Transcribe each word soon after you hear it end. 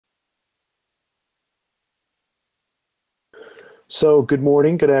So, good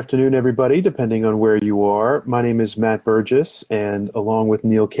morning, good afternoon, everybody, depending on where you are. My name is Matt Burgess, and along with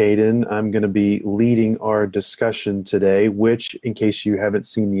Neil Caden, I'm going to be leading our discussion today, which, in case you haven't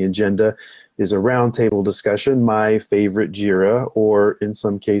seen the agenda, is a roundtable discussion, my favorite Jira, or in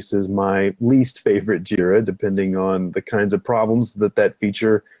some cases, my least favorite Jira, depending on the kinds of problems that that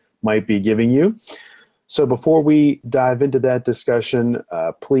feature might be giving you. So before we dive into that discussion,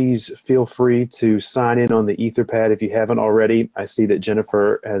 please feel free to sign in on the Etherpad if you haven't already. I see that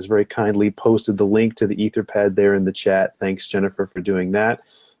Jennifer has very kindly posted the link to the Etherpad there in the chat. Thanks, Jennifer, for doing that.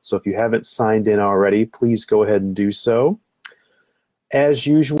 So if you haven't signed in already, please go ahead and do so. As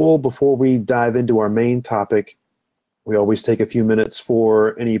usual, before we dive into our main topic, we always take a few minutes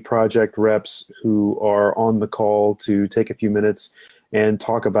for any project reps who are on the call to take a few minutes and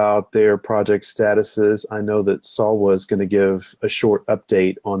talk about their project statuses. I know that Salwa is going to give a short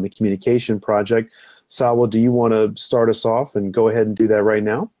update on the communication project. Salwa, do you want to start us off and go ahead and do that right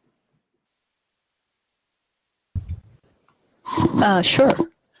now? Sure.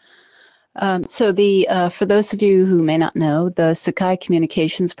 For those of you who may not know, the Sakai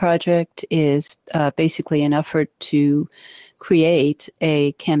Communications Project is basically an effort to create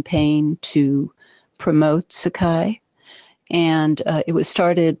a campaign to promote Sakai. And it was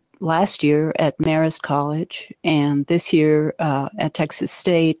started last year at Marist College, and this year at Texas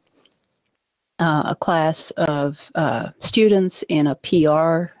State, a class of students in a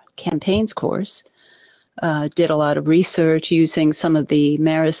PR campaigns course did a lot of research using some of the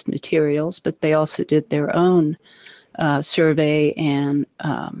Marist materials, but they also did their own survey and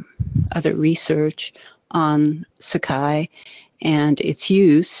other research on Sakai and its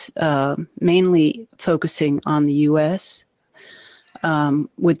use, mainly focusing on the U.S.,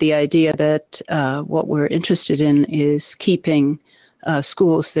 with the idea that what we're interested in is keeping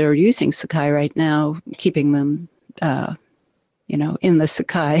schools that are using Sakai right now, keeping them, in the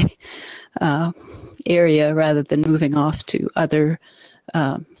Sakai area rather than moving off to other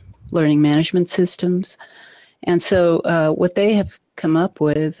learning management systems. And so what they have come up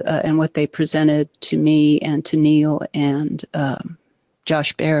with and what they presented to me and to Neil and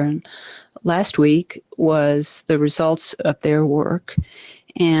Josh Barron last week was the results of their work.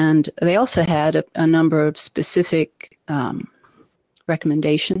 And they also had a number of specific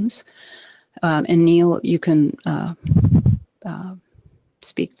recommendations. And Neil, you can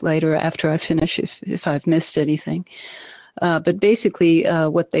speak later after I finish if I've missed anything. But basically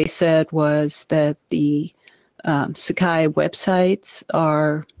what they said was that the Sakai websites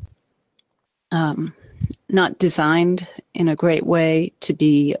are not designed in a great way to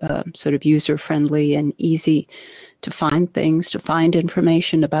be sort of user-friendly and easy to find things, to find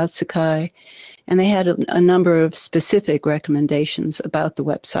information about Sakai. And they had a number of specific recommendations about the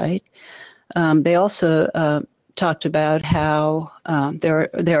website. They also talked about how there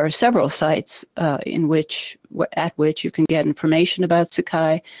are several sites at which you can get information about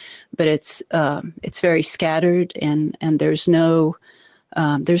Sakai, but it's very scattered and there's no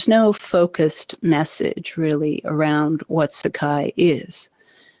focused message really around what Sakai is.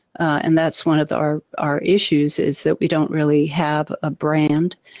 And that's one of our issues, is that we don't really have a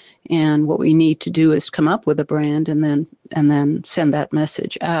brand. And what we need to do is come up with a brand and then send that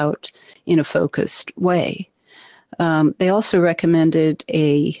message out in a focused way. They also recommended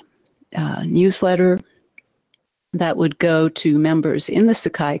a newsletter that would go to members in the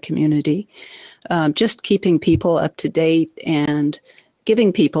Sakai community, just keeping people up to date and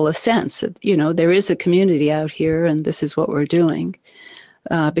giving people a sense that, there is a community out here and this is what we're doing.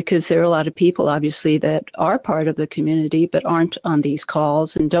 Because there are a lot of people, obviously, that are part of the community but aren't on these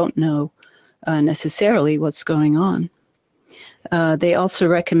calls and don't know necessarily what's going on. They also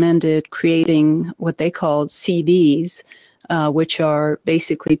recommended creating what they called CVs, which are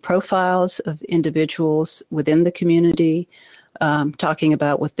basically profiles of individuals within the community, talking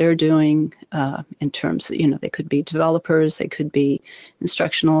about what they're doing in terms of, they could be developers, they could be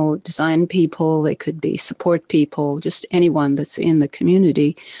instructional design people, they could be support people, just anyone that's in the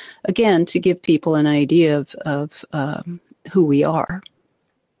community, again, to give people an idea of who we are.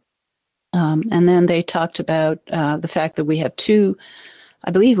 And then they talked about the fact that I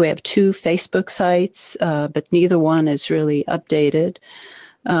believe we have two Facebook sites, but neither one is really updated.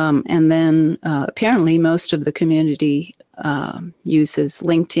 And then apparently most of the community uses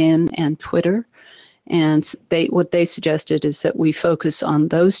LinkedIn and Twitter. And what they suggested is that we focus on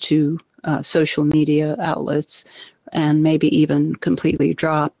those two social media outlets and maybe even completely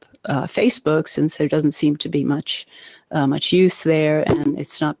drop Facebook, since there doesn't seem to be much use there and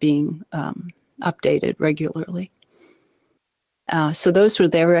it's not being updated regularly. So those were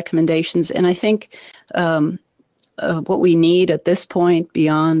their recommendations. And I think what we need at this point,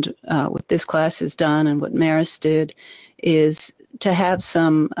 beyond what this class has done and what Maris did, is to have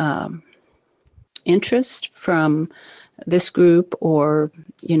some interest from this group, or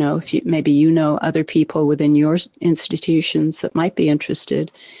if maybe other people within your institutions that might be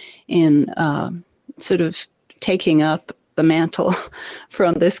interested in sort of taking up the mantle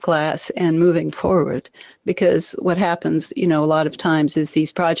from this class and moving forward. Because what happens, a lot of times is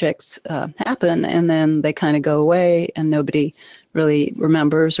these projects happen and then they kind of go away and nobody really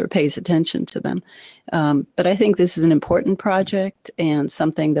remembers or pays attention to them. But I think this is an important project and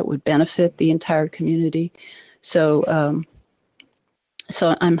something that would benefit the entire community. So,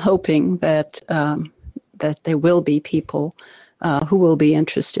 so I'm hoping that that there will be people who will be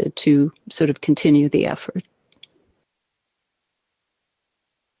interested to sort of continue the effort.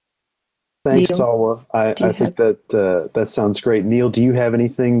 Thanks, Neil, Salwa. I think that that sounds great. Neil, do you have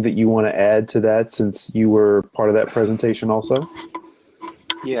anything that you want to add to that since you were part of that presentation also?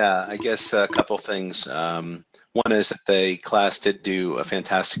 Yeah, I guess a couple things. One is that the class did do a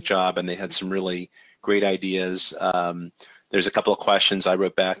fantastic job and they had some really great ideas. There's a couple of questions I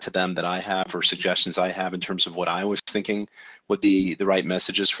wrote back to them that I have, or suggestions I have in terms of what I was thinking would be the right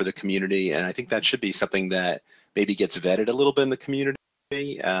messages for the community. And I think that should be something that maybe gets vetted a little bit in the community.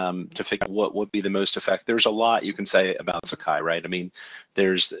 To figure out what would be the most effective. There's a lot you can say about Sakai, right? I mean,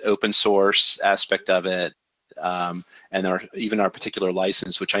 there's the open source aspect of it, and even our particular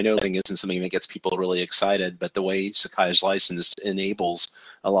license, which I know isn't something that gets people really excited, but the way Sakai is licensed enables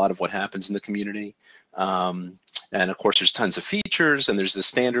a lot of what happens in the community. And of course, there's tons of features, and there's the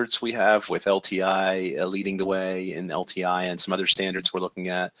standards we have with LTI leading the way in LTI and some other standards we're looking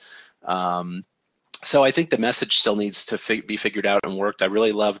at. So I think the message still needs to be figured out and worked. I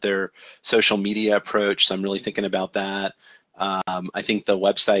really love their social media approach, so I'm really thinking about that. I think the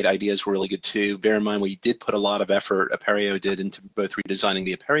website ideas were really good too. Bear in mind, we did put a lot of effort, Apereo did, into both redesigning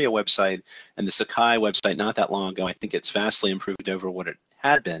the Apereo website and the Sakai website not that long ago. I think it's vastly improved over what it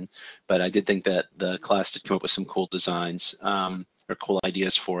had been, but I did think that the class did come up with some cool designs. Or cool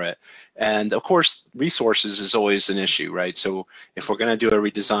ideas for it. And of course, resources is always an issue, right? So if we're going to do a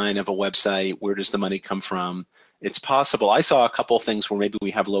redesign of a website, where does the money come from? It's possible. I saw a couple of things where maybe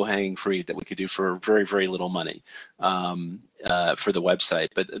we have low-hanging fruit that we could do for very, very little money for the website.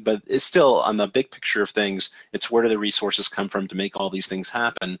 But it's still, on the big picture of things, it's where do the resources come from to make all these things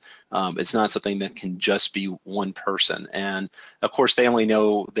happen. It's not something that can just be one person. And of course, they only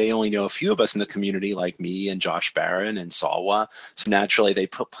know a few of us in the community, like me and Josh Barron and Salwa. So naturally, they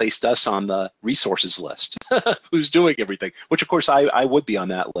placed us on the resources list, who's doing everything. Which of course I would be on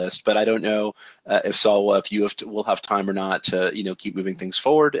that list, but I don't know if Salwa, if you will have time or not to keep moving things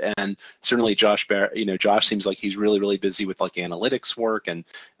forward. And certainly Josh Josh seems like he's really, really busy with like analytics work, and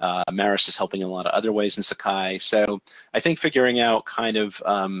Maris is helping in a lot of other ways in Sakai. So I think figuring out kind of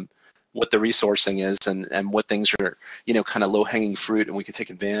what the resourcing is and what things are, kind of low-hanging fruit and we can take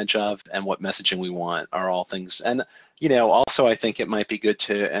advantage of, and what messaging we want are all things. And, also I think it might be good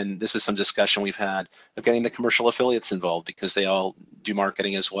to, and this is some discussion we've had, of getting the commercial affiliates involved, because they all do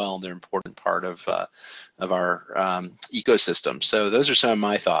marketing as well. They're an important part of our ecosystem. So those are some of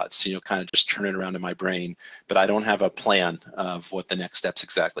my thoughts, kind of just turn it around in my brain, but I don't have a plan of what the next steps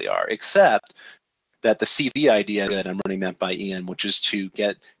exactly are, except that the CV idea that I'm running that by Ian, which is to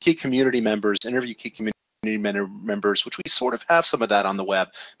get key community members, interview key community members, which we sort of have some of that on the web.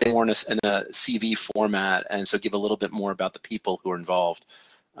 They weren't in a CV format, and so give a little bit more about the people who are involved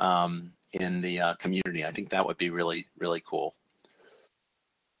in the community. I think that would be really, really cool.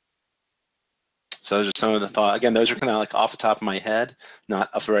 So those are some of the thoughts. Again, those are kind of like off the top of my head, not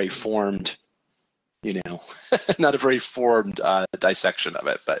a very formed not a very formed dissection of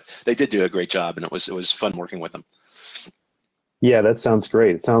it, but they did do a great job, and it was fun working with them. Yeah, that sounds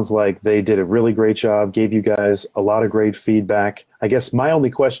great. It sounds like they did a really great job, gave you guys a lot of great feedback. I guess my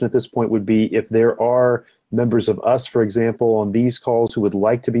only question at this point would be if there are members of us, for example, on these calls who would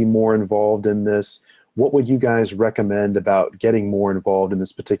like to be more involved in this, what would you guys recommend about getting more involved in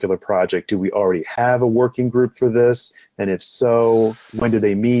this particular project? Do we already have a working group for this? And if so, when do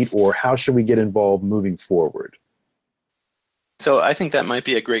they meet, or how should we get involved moving forward? So I think that might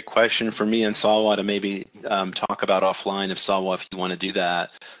be a great question for me and Salwa to maybe talk about offline, if Salwa, if you want to do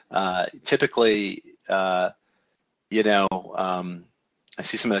that. Typically, I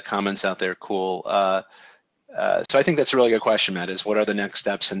see some of the comments out there, cool. So I think that's a really good question, Matt, is what are the next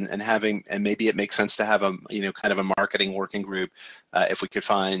steps, and maybe it makes sense to have a, kind of a marketing working group if we could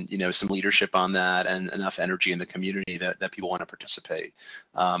find, some leadership on that and enough energy in the community that people want to participate.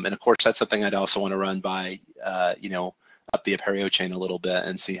 And of course, that's something I'd also want to run by, up the Apereo chain a little bit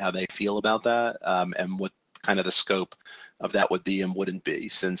and see how they feel about that, and what kind of the scope of that would be and wouldn't be,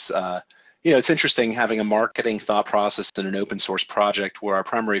 since it's interesting having a marketing thought process in an open source project where our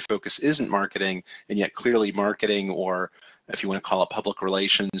primary focus isn't marketing, and yet clearly marketing, or if you want to call it public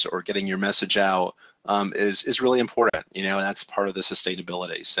relations, or getting your message out, is really important, and that's part of the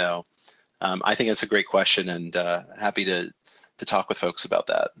sustainability. So I think that's a great question, and happy to talk with folks about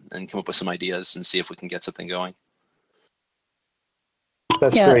that and come up with some ideas and see if we can get something going.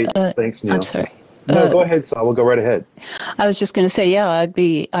 That's Yeah, great. Thanks, Neil. I'm sorry. No, go ahead, Saul. We'll go right ahead. I was just going to say, yeah, I'd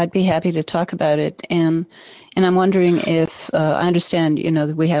be happy to talk about it, and I'm wondering if I understand,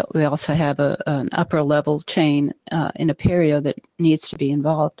 that we also have an upper level chain in Apereo that needs to be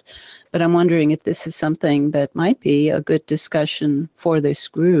involved, but I'm wondering if this is something that might be a good discussion for this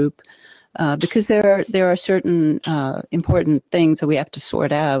group, because there are certain important things that we have to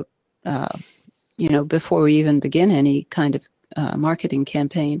sort out, before we even begin any kind of marketing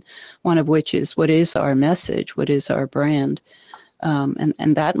campaign, one of which is, what is our message, what is our brand,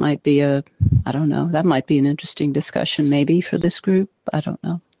 and that might be that might be an interesting discussion maybe for this group. I don't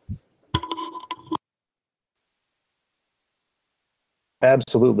know.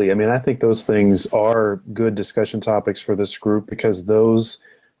 Absolutely. I mean, I think those things are good discussion topics for this group, because those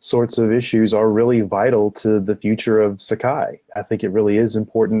sorts of issues are really vital to the future of Sakai. I think it really is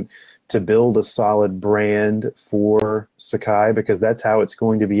important to build a solid brand for Sakai, because that's how it's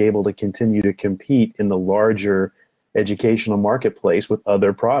going to be able to continue to compete in the larger educational marketplace with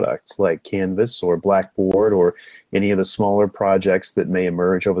other products like Canvas or Blackboard or any of the smaller projects that may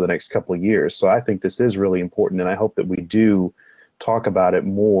emerge over the next couple of years. So I think this is really important, and I hope that we do talk about it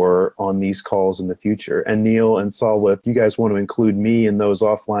more on these calls in the future. And Neil and Saul, if you guys want to include me in those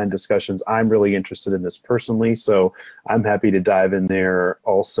offline discussions, I'm really interested in this personally, so I'm happy to dive in there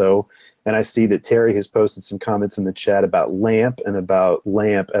also. And I see that Terry has posted some comments in the chat about LAMP and about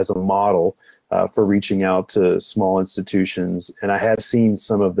LAMP as a model for reaching out to small institutions. And I have seen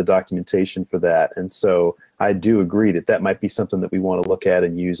some of the documentation for that. And so I do agree that that might be something that we want to look at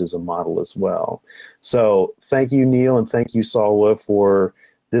and use as a model as well. So thank you, Neil, and thank you, Salwa, for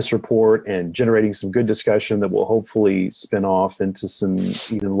this report and generating some good discussion that will hopefully spin off into some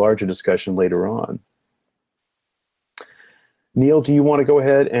even larger discussion later on. Neil, do you want to go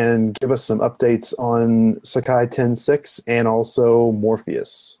ahead and give us some updates on Sakai 10.6 and also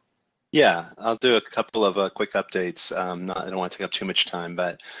Morpheus? Yeah, I'll do a couple of quick updates. I don't want to take up too much time,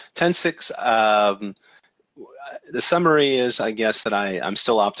 but 10.6, the summary is, I guess, that I'm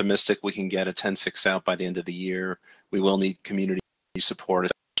still optimistic we can get a 10.6 out by the end of the year. We will need community support,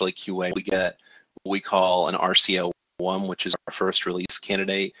 especially QA. We get what we call an RCO1, which is our first release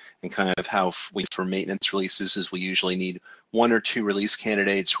candidate, and kind of how we, for maintenance releases, is we usually need 1 or 2 release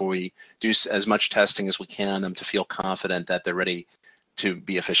candidates where we do as much testing as we can to feel confident that they're ready to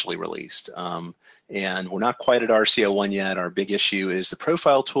be officially released. And we're not quite at RCO1 yet. Our big issue is the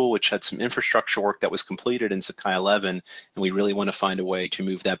profile tool, which had some infrastructure work that was completed in Sakai 11, and we really want to find a way to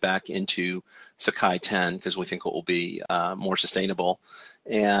move that back into Sakai 10 because we think it will be more sustainable.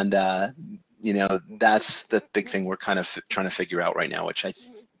 And that's the big thing we're kind of trying to figure out right now, which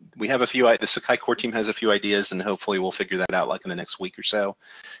we have a few, the Sakai core team has a few ideas, and hopefully we'll figure that out like in the next week or so.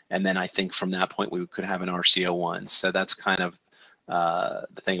 And then I think from that point we could have an RCO1. So that's kind of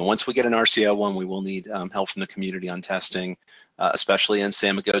the thing. And once we get an RCO1, we will need help from the community on testing, especially in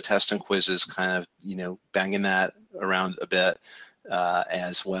Samigo test and quizzes, kind of, banging that around a bit,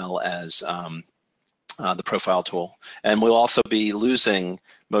 as well as the profile tool. And we'll also be losing,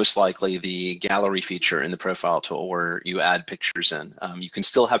 most likely, the gallery feature in the profile tool where you add pictures in. You can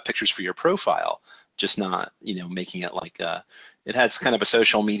still have pictures for your profile, just not, making it like it has kind of a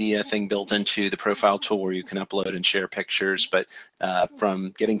social media thing built into the profile tool where you can upload and share pictures. But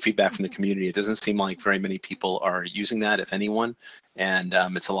from getting feedback from the community, it doesn't seem like very many people are using that, if anyone. And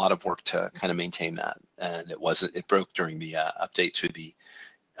it's a lot of work to kind of maintain that. And it broke during the update to the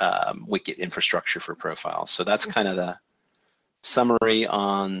Wicket infrastructure for profiles. So that's kind of the summary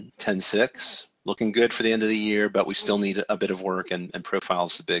on 10.6. Looking good for the end of the year, but we still need a bit of work, and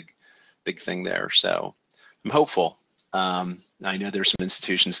profile's the big thing there. So I'm hopeful. I know there's some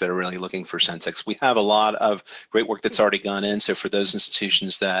institutions that are really looking for 10.6. We have a lot of great work that's already gone in. So for those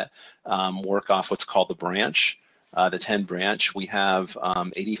institutions that work off what's called the branch, the 10 branch, we have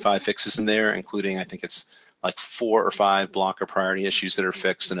 85 fixes in there, including, I think it's like 4 or 5 blocker priority issues that are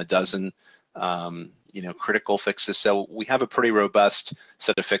fixed and a dozen critical fixes. So we have a pretty robust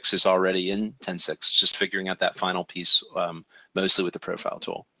set of fixes already in 10.6, just figuring out that final piece, mostly with the profile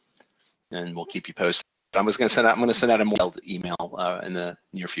tool. And we'll keep you posted. I'm going to send out a mailed email in the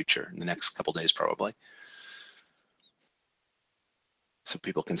near future, in the next couple days probably, so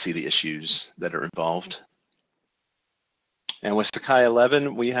people can see the issues that are involved. And with Sakai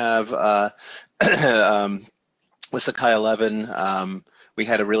 11, we have with Sakai 11, we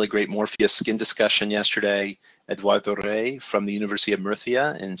had a really great Morpheus skin discussion yesterday. Eduardo Rey from the University of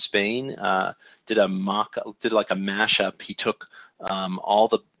Murcia in Spain did like a mashup. He took all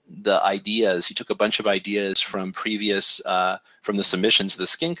the ideas. He took a bunch of ideas from previous from the submissions of the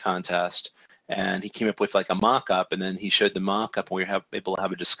skin contest, and he came up with like a mock-up, and then he showed the mock-up, and we were able to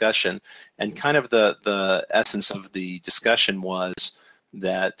have a discussion. And kind of the essence of the discussion was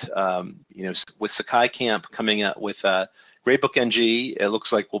that with Sakai Camp coming up with Gradebook NG, it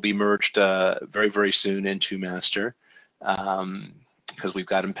looks like will be merged very, very soon into Master, because we've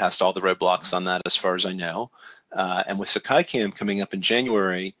gotten past all the roadblocks on that as far as I know. And with Sakai Camp coming up in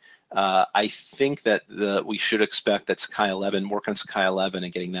January, I think that we should expect that work on Sakai 11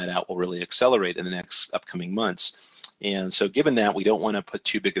 and getting that out will really accelerate in the next upcoming months. And so given that, we don't want to put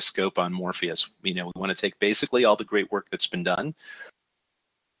too big a scope on Morpheus. We want to take basically all the great work that's been done.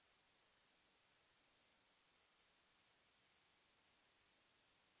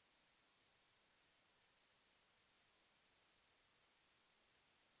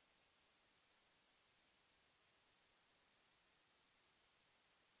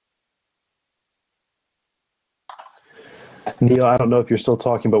 Neil, I don't know if you're still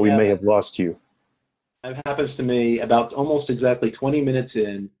talking, but we may have lost you. That happens to me about almost exactly 20 minutes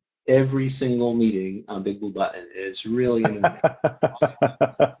in every single meeting on Big Blue Button. It's really annoying.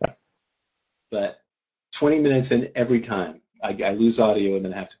 But 20 minutes in every time, I lose audio and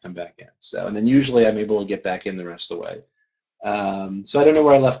then have to come back in. So, and then usually I'm able to get back in the rest of the way. So I don't know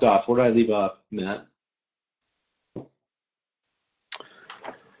where I left off. Where did I leave off, Matt?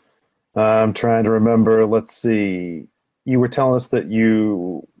 I'm trying to remember. Let's see. You were telling us that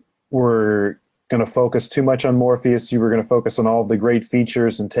you were going to focus too much on Morpheus. You were going to focus on all the great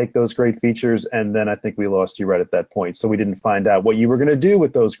features and take those great features, and then I think we lost you right at that point. So we didn't find out what you were going to do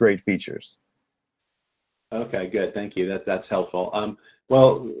with those great features. Okay, good. Thank you. That's helpful.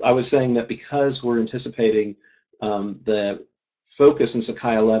 Well, I was saying that because we're anticipating the focus in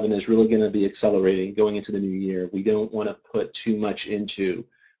Sakai 11 is really going to be accelerating going into the new year, we don't want to put too much into,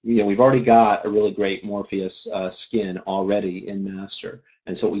 we've already got a really great Morpheus skin already in Master.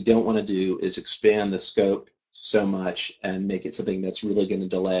 And so what we don't want to do is expand the scope so much and make it something that's really going to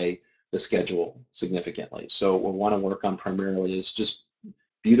delay the schedule significantly. So what we want to work on primarily is just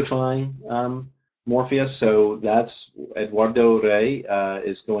beautifying Morpheus. So that's Eduardo Rey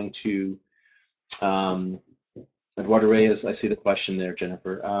is going to, Eduardo Rey is, I see the question there,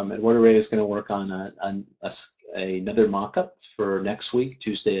 Jennifer. Eduardo Rey is going to work on another mock-up for next week,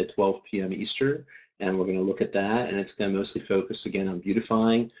 Tuesday at 12 p.m. Eastern, and we're going to look at that, and it's going to mostly focus again on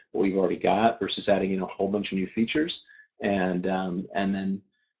beautifying what we've already got versus adding in a whole bunch of new features, and then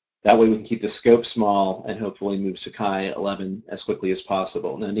that way we can keep the scope small and hopefully move Sakai 11 as quickly as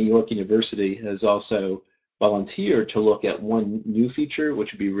possible. Now, New York University has also volunteered to look at one new feature,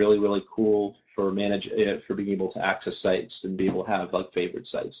 which would be really, really cool for being able to access sites and be able to have like favorite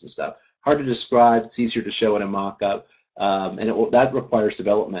sites and stuff. Hard to describe. It's easier to show in a mock-up, and that requires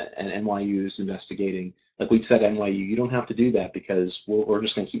development. And NYU is investigating. Like we said, NYU, you don't have to do that because we're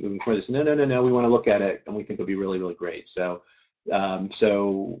just going to keep moving forward. No. We want to look at it, and we think it'll be really, really great. So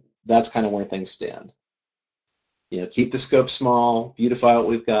that's kind of where things stand. Keep the scope small, beautify what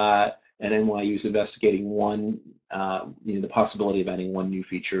we've got, and NYU is investigating the possibility of adding one new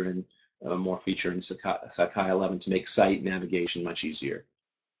feature and more feature in Sakai 11 to make site navigation much easier.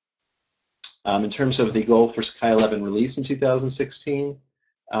 In terms of the goal for Sakai 11 release in 2016,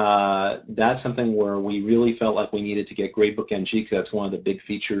 that's something where we really felt like we needed to get Gradebook NG because that's one of the big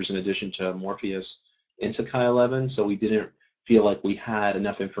features in addition to Morpheus in Sakai 11. So we didn't feel like we had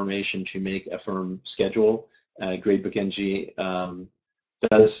enough information to make a firm schedule. Gradebook NG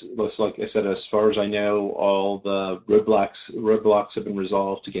does, like I said, as far as I know, all the roadblocks have been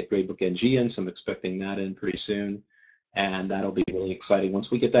resolved to get Gradebook NG in, so I'm expecting that in pretty soon, and that'll be really exciting. Once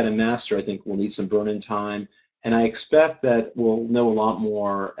we get that in Master, I think we'll need some burn-in time, and I expect that we'll know a lot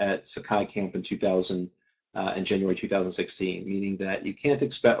more at Sakai Camp in January 2016, meaning that you can't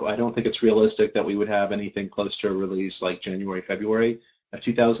expect, I don't think it's realistic that we would have anything close to a release like January, February of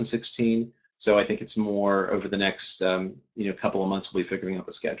 2016. So I think it's more over the next couple of months we'll be figuring out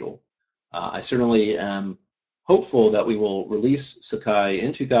the schedule. I certainly am hopeful that we will release Sakai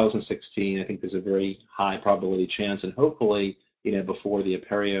in 2016. I think there's a very high probability chance, and hopefully before the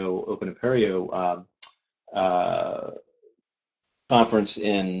Open Apereo conference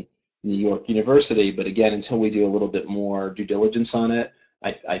in New York University. But again, until we do a little bit more due diligence on it,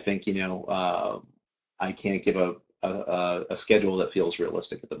 I think I can't give a schedule that feels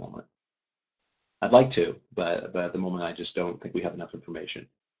realistic at the moment. I'd like to, but at the moment I just don't think we have enough information.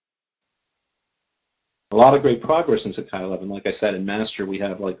 A lot of great progress in Sakai 11. Like I said, in Master we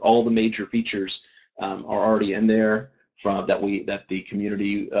have like all the major features are already in there from that the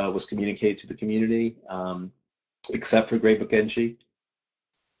community was communicated to the community, except for Gradebook Entry,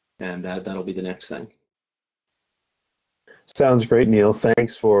 and that'll be the next thing. Sounds great, Neil.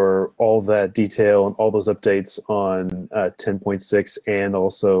 Thanks for all that detail and all those updates on 10.6 and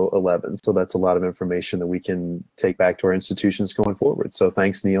also 11. So that's a lot of information that we can take back to our institutions going forward. So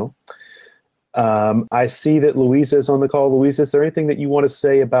thanks, Neil. I see that Louisa is on the call. Louisa, is there anything that you want to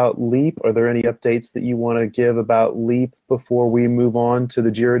say about LEAP? Are there any updates that you want to give about LEAP before we move on to the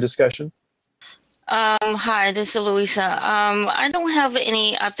JIRA discussion? Hi, this is Louisa. I don't have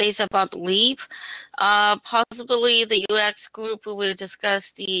any updates about LEAP. Possibly the UX group will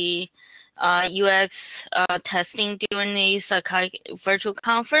discuss the UX testing during the Sakai virtual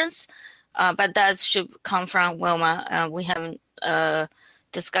conference, but that should come from Wilma. We haven't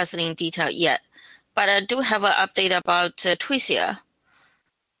discussed it in detail yet. But I do have an update about Twicia.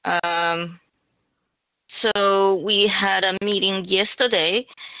 So we had a meeting yesterday.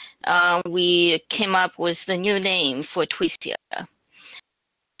 We came up with the new name for Twicia.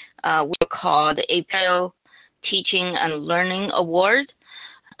 We're called Apereo Teaching and Learning Awards.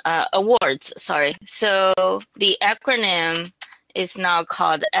 Sorry. So the acronym is now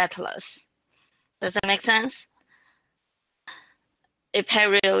called ATLAS. Does that make sense?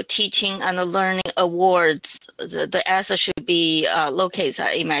 Apereo Teaching and Learning Awards. The S should be lowercase,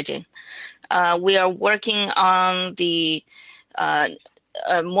 I imagine. We are working on the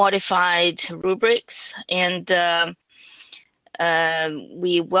modified rubrics, and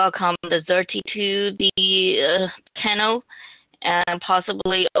we welcome the 32 the panel, and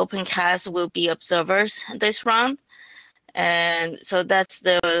possibly OpenCast will be observers this round. And so that's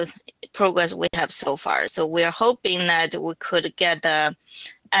the progress we have so far. So we're hoping that we could get the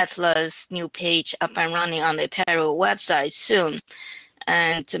Atlas new page up and running on the Apereo website soon,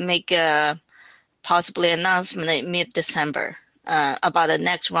 and to make a possibly announcement in mid-December about the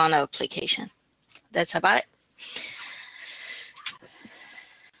next round of application. That's about it.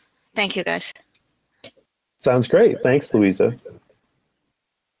 Thank you, guys. Sounds great. Thanks, Louisa.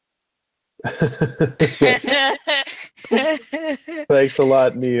 Thanks a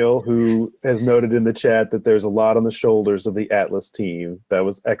lot, Neil, who has noted in the chat that there's a lot on the shoulders of the Atlas team. That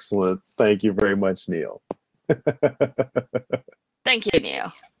was excellent. Thank you very much, Neil. Thank you,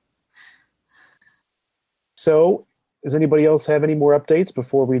 Neil. So, does anybody else have any more updates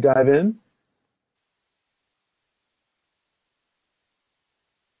before we dive in?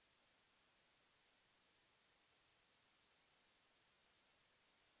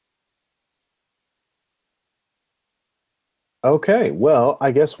 Okay, well,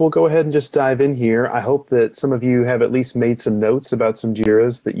 I guess we'll go ahead and just dive in here. I hope that some of you have at least made some notes about some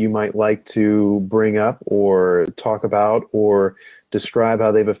JIRAs that you might like to bring up or talk about or describe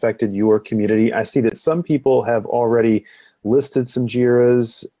how they've affected your community. I see that some people have already listed some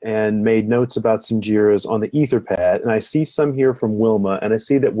JIRAs and made notes about some JIRAs on the Etherpad, and I see some here from Wilma, and I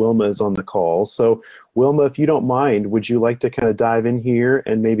see that Wilma is on the call. So Wilma, if you don't mind, would you like to kind of dive in here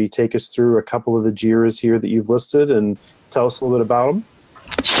and maybe take us through a couple of the JIRAs here that you've listed and tell us a little bit about them?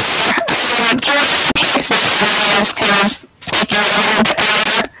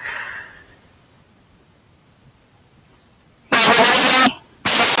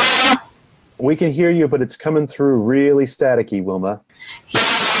 We can hear you, but it's coming through really staticky, Wilma.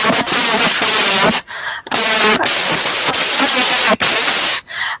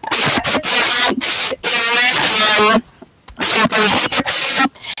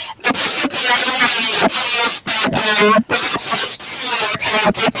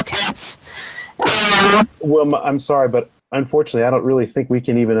 Wilma, I'm sorry, but unfortunately, I don't really think we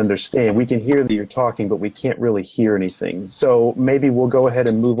can even understand. We can hear that you're talking, but we can't really hear anything. So maybe we'll go ahead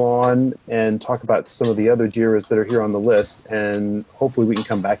and move on and talk about some of the other JIRAs that are here on the list, and hopefully we can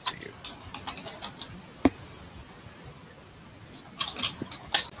come back to you.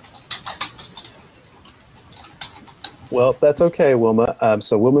 Well, that's okay, Wilma.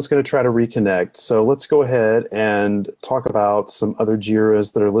 So Wilma's going to try to reconnect. So let's go ahead and talk about some other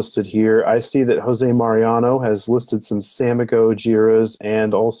JIRAs that are listed here. I see that Jose Mariano has listed some Samigo JIRAs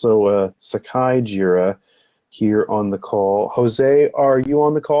and also a Sakai JIRA here on the call. Jose, are you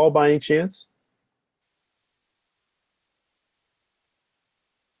on the call by any chance?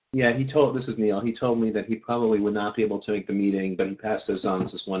 Yeah, this is Neil. He told me that he probably would not be able to make the meeting, but he passed those on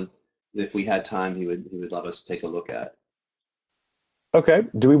as one, if we had time, he would love us to take a look at. Okay.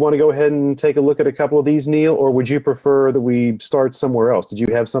 Do we want to go ahead and take a look at a couple of these, Neil, or would you prefer that we start somewhere else? Did you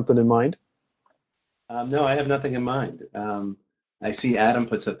have something in mind? No, I have nothing in mind. I see Adam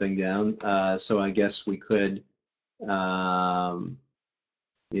put something down, so I guess we could, um,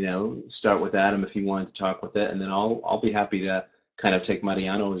 start with Adam if you wanted to talk with it, and then I'll be happy to kind of take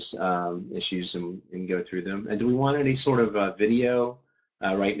Mariano's issues and go through them. And do we want any sort of video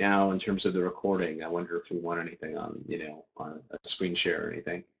right now in terms of the recording? I wonder if we want anything on, on a screen share or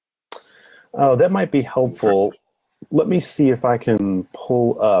anything. Oh, that might be helpful. Let me see if I can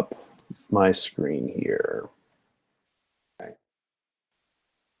pull up my screen here. Okay.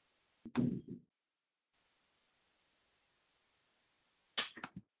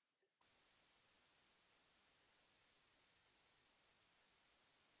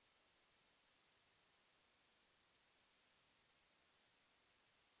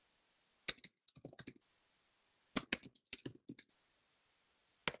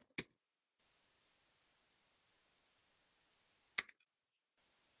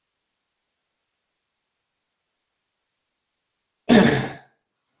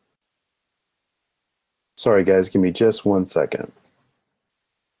 Sorry, guys, give me just 1 second.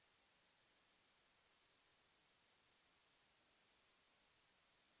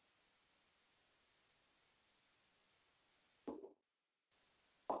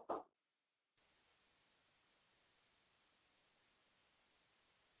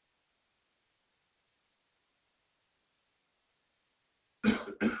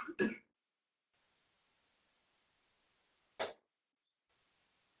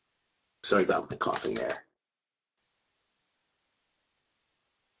 Sorry about the coughing there.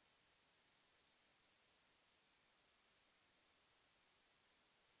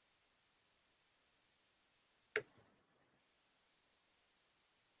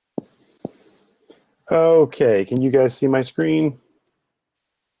 Okay, can you guys see my screen?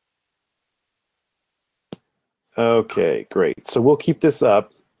 Okay, great. So we'll keep this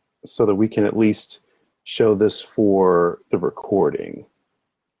up so that we can at least show this for the recording.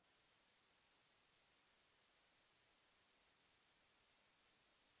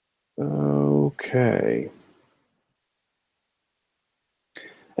 Okay.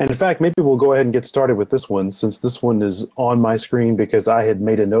 And in fact, maybe we'll go ahead and get started with this one, since this one is on my screen because I had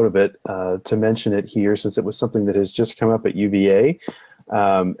made a note of it to mention it here, since it was something that has just come up at UVA.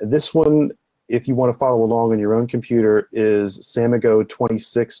 This one, if you want to follow along on your own computer, is Samigo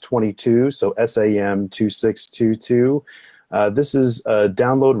 2622, so SAM 2622. This is a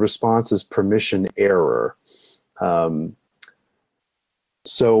download responses permission error.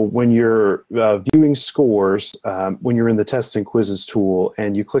 So when you're viewing scores, when you're in the tests and quizzes tool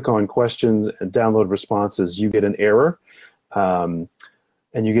and you click on questions and download responses, you get an error. And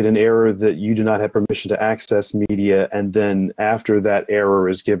you get an error that you do not have permission to access media, and then after that error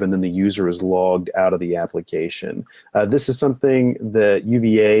is given, then the user is logged out of the application. This is something that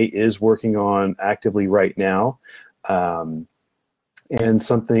UVA is working on actively right now. And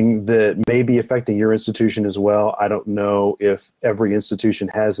something that may be affecting your institution as well. I don't know if every institution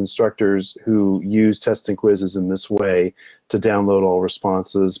has instructors who use tests and quizzes in this way to download all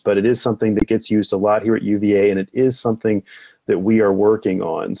responses, but it is something that gets used a lot here at UVA, and it is something that we are working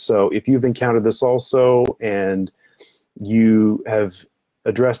on. So if you've encountered this also and you have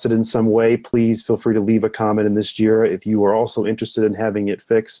addressed it in some way, please feel free to leave a comment in this Jira. If you are also interested in having it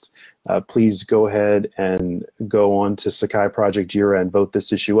fixed, please go ahead and go on to Sakai Project Jira and vote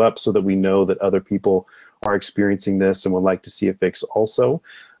this issue up so that we know that other people are experiencing this and would like to see a fix also.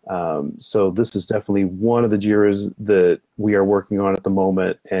 So this is definitely one of the Jiras that we are working on at the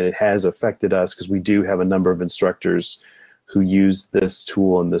moment, and it has affected us because we do have a number of instructors who use this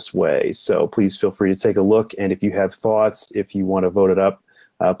tool in this way. So please feel free to take a look, and if you have thoughts, if you want to vote it up,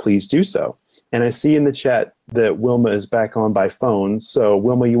 please do so. And I see in the chat that Wilma is back on by phone. So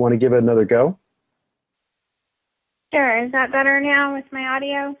Wilma, you want to give it another go? Sure. Is that better now with my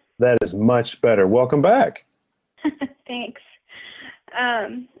audio? That is much better. Welcome back. Thanks.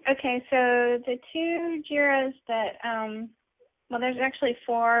 Okay, so the two JIRAs that, well, there's actually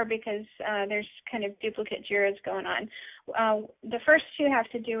four because there's kind of duplicate JIRAs going on. The first two have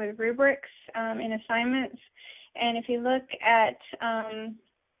to do with rubrics in assignments. And if you look at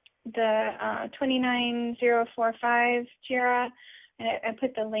the 29045 JIRA, and I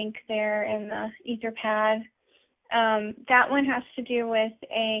put the link there in the Etherpad. That one has to do with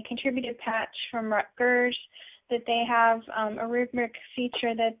a contributed patch from Rutgers that they have a rubric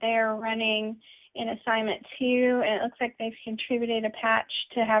feature that they're running in assignment 2, and it looks like they've contributed a patch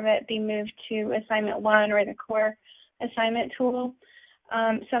to have it be moved to assignment 1 or the core assignment tool.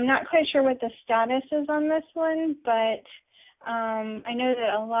 So I'm not quite sure what the status is on this one, but I know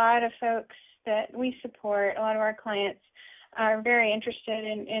that a lot of folks that we support, a lot of our clients, are very interested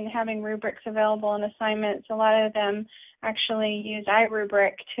in having rubrics available in assignments. A lot of them actually use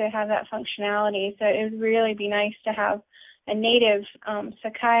iRubric to have that functionality. So it would really be nice to have a native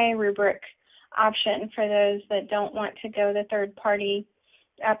Sakai rubric option for those that don't want to go the third-party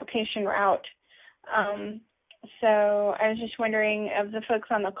application route. So I was just wondering, of the folks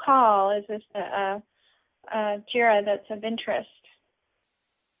on the call, is this a Jira that's of interest?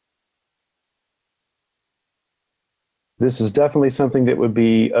 This is definitely something that would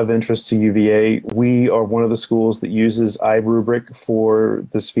be of interest to UVA. We are one of the schools that uses iRubric for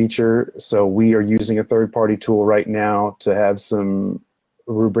this feature, so we are using a third-party tool right now to have some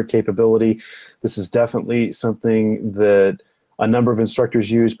rubric capability. This is definitely something that a number of instructors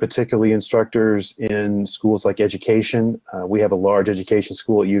use, particularly instructors in schools like education. We have a large education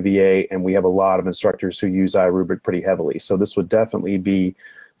school at UVA, and we have a lot of instructors who use iRubric pretty heavily. So this would definitely be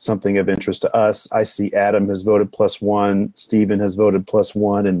something of interest to us. I see Adam has voted +1. Stephen has voted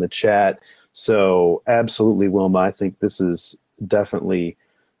 +1 in the chat. So absolutely, Wilma, I think this is definitely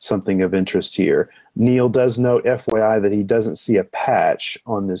something of interest here. Neil does note, FYI, that he doesn't see a patch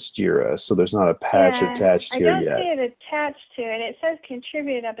on this Jira, so there's not a patch attached here yet. I don't see it attached to it. It says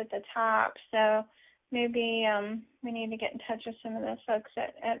contribute up at the top, so maybe we need to get in touch with some of the folks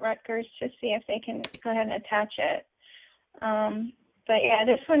at Rutgers to see if they can go ahead and attach it. But yeah,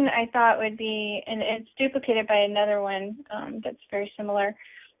 this one I thought would be, and it's duplicated by another one that's very similar,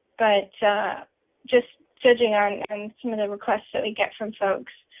 but just judging on some of the requests that we get from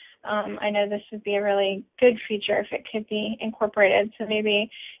folks, I know this would be a really good feature if it could be incorporated. So maybe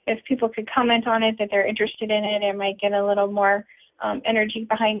if people could comment on it, that they're interested in it, it might get a little more energy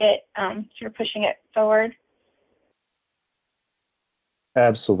behind it, sort of pushing it forward.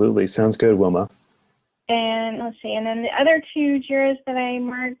 Absolutely. Sounds good, Wilma. And let's see, and then the other two JIRAs that I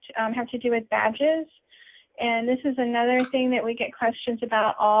marked have to do with badges. And this is another thing that we get questions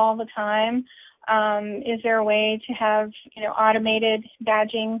about all the time. Is there a way to have, automated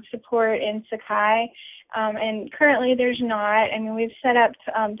badging support in Sakai? And currently there's not. I mean, we've set up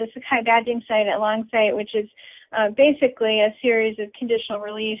the Sakai badging site at Longsight, which is basically a series of conditional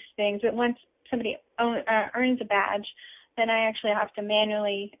release things. But once somebody earns a badge, then I actually have to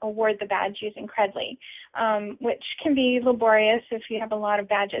manually award the badge using Credly, which can be laborious if you have a lot of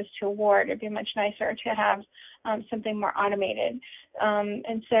badges to award. It'd be much nicer to have something more automated.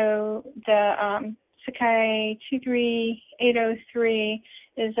 And so the Sakai 23803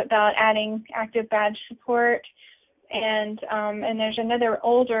 is about adding active badge support. And there's another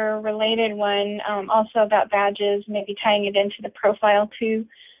older related one also about badges, maybe tying it into the Profile 2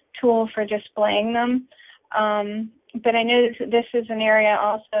 tool for displaying them. But I know this is an area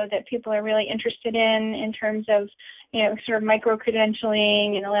also that people are really interested in terms of, sort of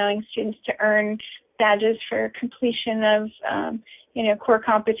micro-credentialing and allowing students to earn badges for completion of, core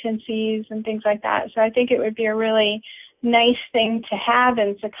competencies and things like that. So I think it would be a really nice thing to have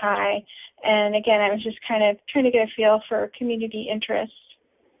in Sakai. And again, I was just kind of trying to get a feel for community interest.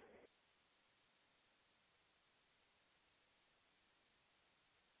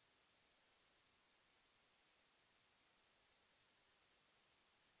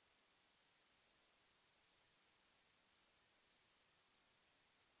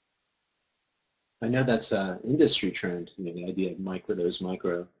 I know that's an industry trend, the idea of those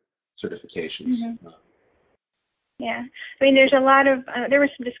micro certifications. Mm-hmm. Yeah, I mean, there's a lot of, there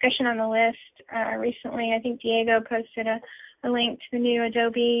was some discussion on the list recently. I think Diego posted a link to the new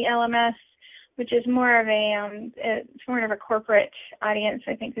Adobe LMS, which is more of it's more of a corporate audience,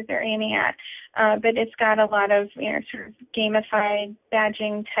 I think, that they're aiming at. But it's got a lot of, sort of gamified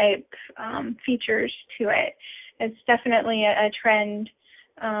badging type features to it. It's definitely a trend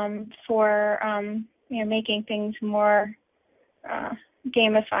for making things more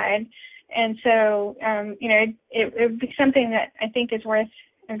gamified, and so it would be something that I think is worth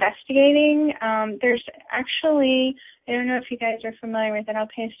investigating. There's actually, I don't know if you guys are familiar with it. I'll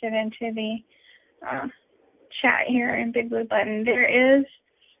paste it into the chat here in Big Blue Button. There is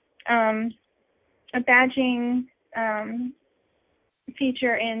a badging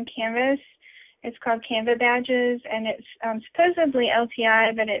feature in Canvas. It's called Canva Badges, and it's supposedly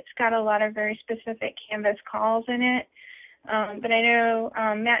LTI, but it's got a lot of very specific Canvas calls in it. But I know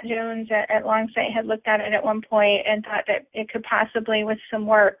Matt Jones at Longsight had looked at it at one point and thought that it could possibly, with some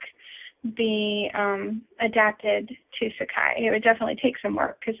work, be adapted to Sakai. It would definitely take some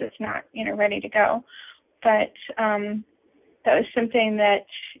work because it's not, ready to go. But that was something that,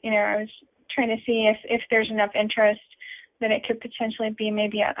 I was trying to see if there's enough interest that it could potentially be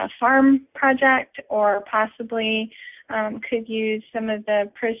maybe a farm project, or possibly could use some of the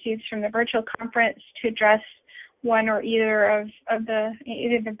proceeds from the virtual conference to address one or either of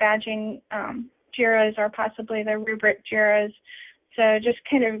either the badging JIRAs or possibly the rubric JIRAs. So just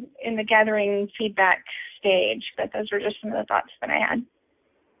kind of in the gathering feedback stage, but those were just some of the thoughts that I had.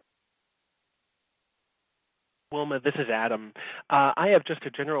 Wilma, this is Adam. I have just a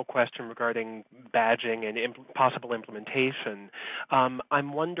general question regarding badging and possible implementation.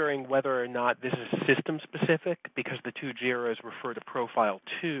 I'm wondering whether or not this is system specific because the two JIRAs refer to Profile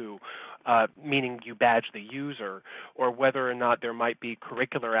 2, meaning you badge the user, or whether or not there might be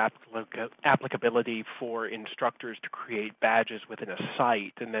curricular applicability for instructors to create badges within a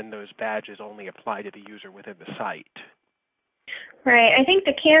site, and then those badges only apply to the user within the site. Right. I think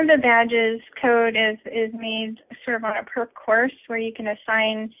the Canva badges code is made sort of on a per course where you can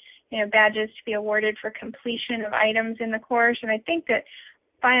assign, badges to be awarded for completion of items in the course. And I think that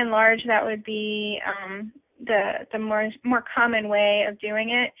by and large that would be the more common way of doing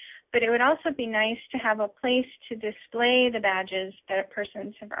it. But it would also be nice to have a place to display the badges that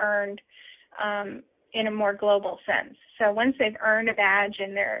persons have earned in a more global sense. So once they've earned a badge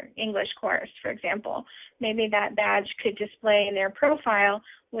in their English course, for example, maybe that badge could display in their profile,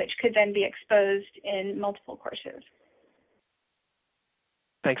 which could then be exposed in multiple courses.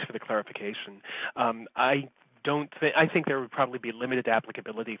 Thanks for the clarification. I think there would probably be limited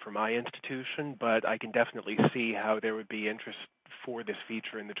applicability for my institution, but I can definitely see how there would be interest for this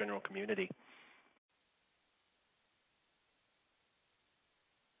feature in the general community.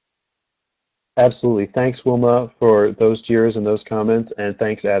 Absolutely. Thanks, Wilma, for those JIRAs and those comments, and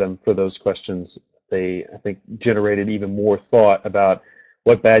thanks, Adam, for those questions. They, I think, generated even more thought about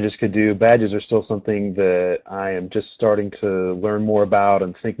what badges could do. Badges are still something that I am just starting to learn more about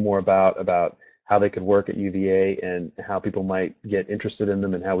and think more about how they could work at UVA and how people might get interested in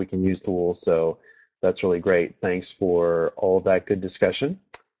them and how we can use the tools. So that's really great. Thanks for all of that good discussion.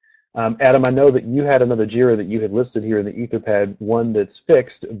 Adam, I know that you had another JIRA that you had listed here in the Etherpad, one that's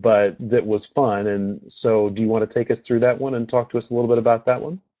fixed, but that was fun. And so do you want to take us through that one and talk to us a little bit about that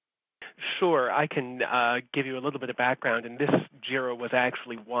one? Sure, I can give you a little bit of background, and this JIRA was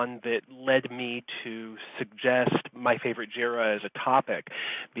actually one that led me to suggest my favorite JIRA as a topic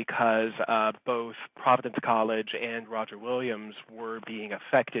because both Providence College and Roger Williams were being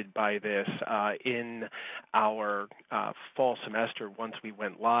affected by this in our fall semester once we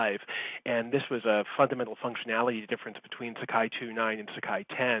went live. And this was a fundamental functionality difference between Sakai 2.9 and Sakai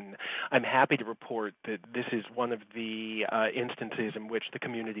 10. I'm happy to report that this is one of the instances in which the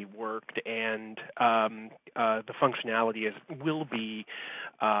community worked, and the functionality will be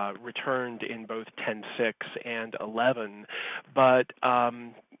returned in both 10.6 and 11. But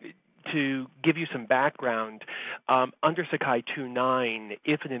to give you some background, under Sakai 2.9,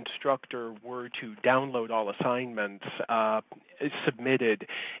 if an instructor were to download all assignments submitted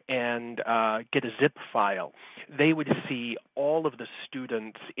and get a zip file, they would see all of the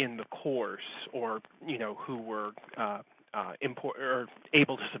students in the course, or who were or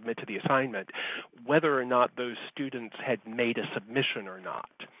able to submit to the assignment, whether or not those students had made a submission or not.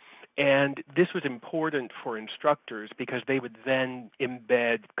 And this was important for instructors because they would then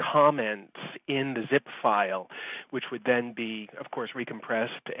embed comments in the zip file, which would then be, of course,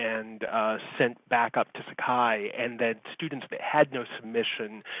 recompressed and sent back up to Sakai. And then students that had no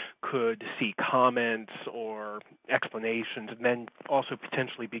submission could see comments or explanations and then also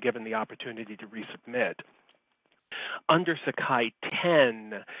potentially be given the opportunity to resubmit. Under Sakai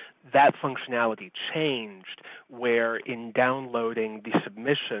 10, that functionality changed, where in downloading the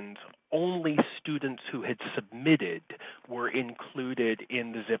submissions, only students who had submitted were included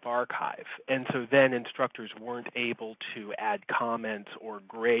in the zip archive. And so then instructors weren't able to add comments or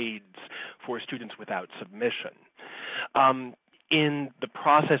grades for students without submission. In the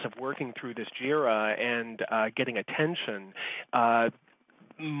process of working through this JIRA and getting attention,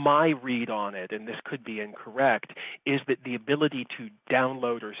 my read on it, and this could be incorrect, is that the ability to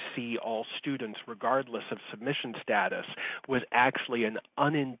download or see all students regardless of submission status was actually an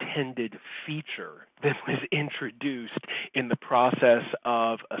unintended feature that was introduced in the process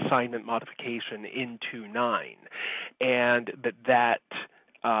of assignment modification in 2.9, and that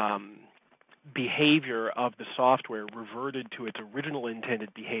behavior of the software reverted to its original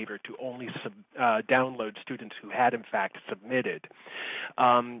intended behavior to only download students who had in fact submitted.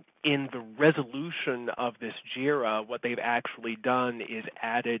 In the resolution of this JIRA, what they've actually done is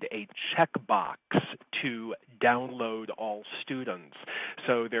added a checkbox to download all students.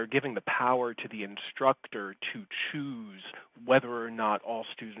 So they're giving the power to the instructor to choose whether or not all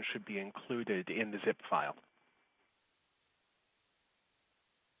students should be included in the zip file.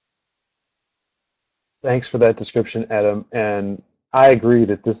 Thanks for that description, Adam. And I agree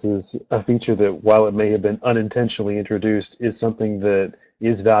that this is a feature that, while it may have been unintentionally introduced, is something that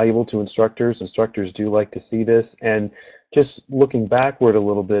is valuable to instructors. Instructors do like to see this. And just looking backward a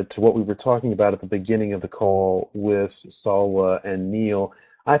little bit to what we were talking about at the beginning of the call with Salwa and Neil,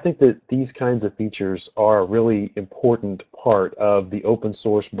 I think that these kinds of features are a really important part of the open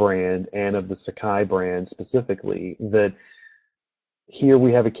source brand and of the Sakai brand specifically. That here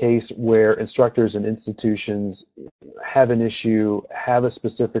we have a case where instructors and institutions have an issue, have a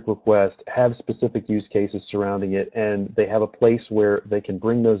specific request, have specific use cases surrounding it, and they have a place where they can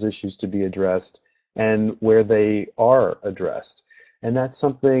bring those issues to be addressed and where they are addressed. And that's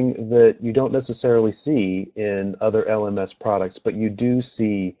something that you don't necessarily see in other LMS products, but you do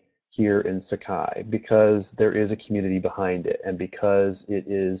see here in Sakai because there is a community behind it and because it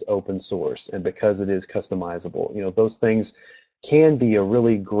is open source and because it is customizable. You know, those things can be a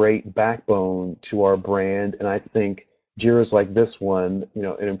really great backbone to our brand. And I think Jira's like this one, you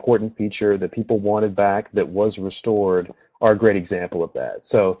know, an important feature that people wanted back that was restored are a great example of that.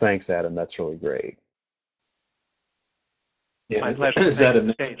 So thanks, Adam. That's really great. Yeah, My pleasure. as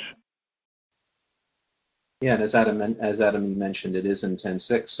Adam, Stage. yeah, and as Adam mentioned, it is in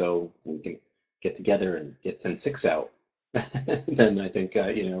 10.6, so we can get together and get 10.6 out. Then I think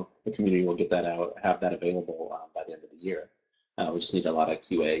the community will get that out, have that available by the end of the year. We just need a lot of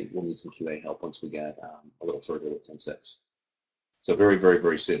QA. We'll need some QA help once we get a little further with 10.6. So very, very,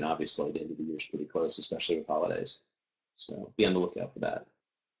 very soon. Obviously, the end of the year is pretty close, especially with holidays. So be on the lookout for that.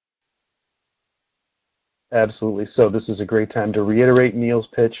 Absolutely. So this is a great time to reiterate Neil's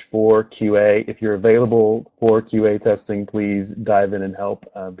pitch for QA. If you're available for QA testing, please dive in and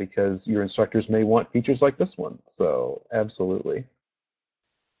help because your instructors may want features like this one. So absolutely.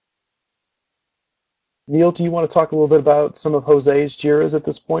 Neil, do you want to talk a little bit about some of Jose's Jiras at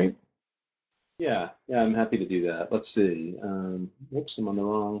this point? Yeah, I'm happy to do that. Let's see. Oops, I'm on the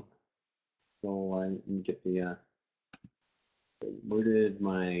wrong. Well, let me get the. Where did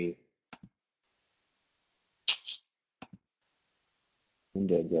my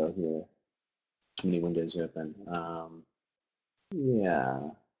window go here? Too many windows open. Yeah.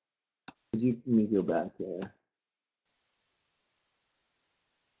 Could you let me go back there?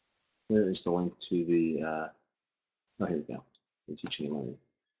 Where is the link to the? Oh, here we go. The teaching and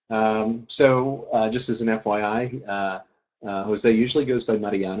learning. So just as an FYI, Jose usually goes by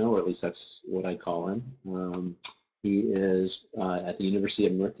Mariano, or at least that's what I call him. He is at the University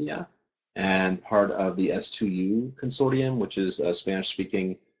of Murcia and part of the S2U consortium, which is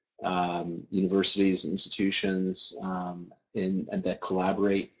Spanish-speaking universities and institutions and that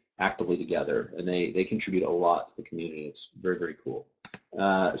collaborate actively together, and they contribute a lot to the community. It's very, very cool.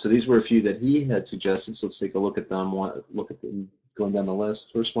 So these were a few that he had suggested. So let's take a look at them. Look at them going down the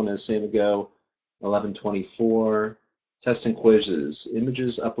list. First one is Samigo 1124. Test and quizzes.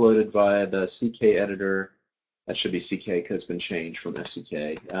 Images uploaded via the CK editor. That should be CK because it's been changed from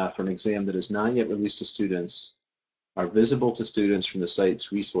FCK. For an exam that is not yet released to students are visible to students from the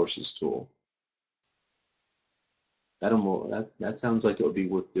site's resources tool. That sounds like it would be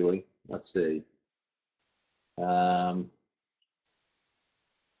worth doing. Let's see.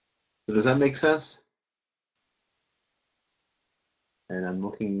 So does that make sense? And I'm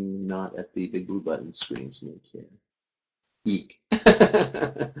looking not at the big blue button screens here. Eek.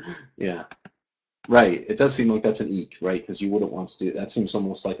 Yeah. Right. It does seem like that's an eek, right? Because you wouldn't want to do that. Seems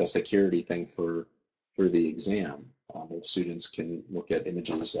almost like a security thing for the exam. If students can look at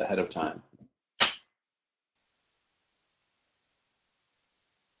images ahead of time.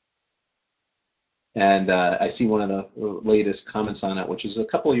 And I see one of the latest comments on it, which is a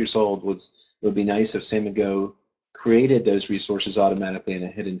couple of years old, it would be nice if Samigo created those resources automatically in a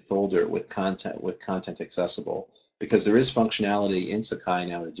hidden folder with content accessible, because there is functionality in Sakai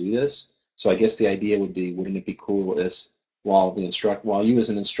now to do this. So I guess the idea would be, wouldn't it be cool is while you as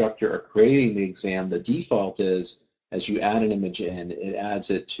an instructor are creating the exam, the default is as you add an image in, it adds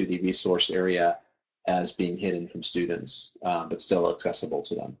it to the resource area as being hidden from students, but still accessible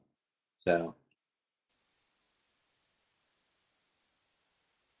to them. So.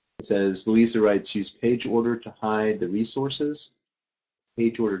 It says, Louisa writes, use page order to hide the resources.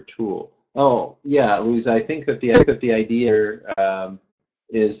 Page order tool. Oh, yeah, Louisa, I think that the idea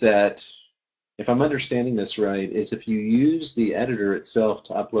is that, if I'm understanding this right, is if you use the editor itself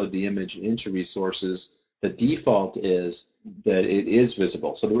to upload the image into resources, the default is that it is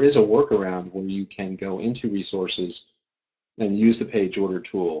visible. So there is a workaround where you can go into resources and use the page order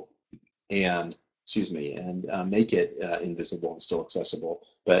tool and make it invisible and still accessible.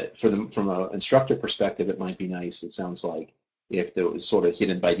 But from an instructor perspective, it might be nice, it sounds like, if it was sort of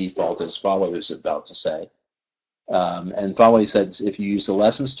hidden by default, as Follow is about to say. And Fawway says if you use the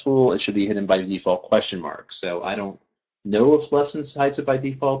lessons tool, it should be hidden by default question mark. So I don't know if lessons hides it by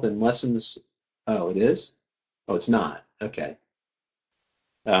default, and lessons, oh, it is? Oh, it's not. Okay.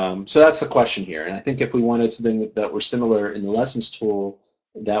 So that's the question here. And I think if we wanted something that were similar in the lessons tool,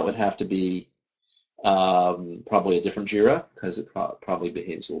 that would have to be probably a different Jira because it probably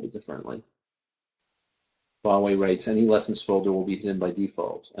behaves a little bit differently. Huawei writes, any lessons folder will be hidden by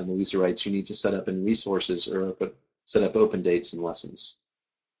default. And Louisa writes, you need to set up in resources or set up open dates and lessons.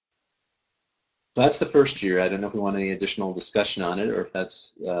 So that's the first Jira. I don't know if we want any additional discussion on it or if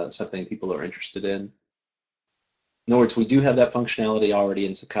that's something people are interested in. In other words, we do have that functionality already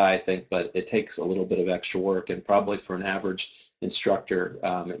in Sakai, I think, but it takes a little bit of extra work, and probably for an average instructor,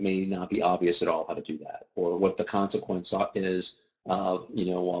 it may not be obvious at all how to do that, or what the consequence is of,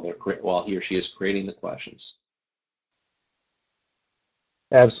 while he or she is creating the questions.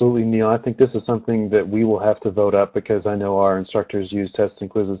 Absolutely, Neil. I think this is something that we will have to vote up because I know our instructors use tests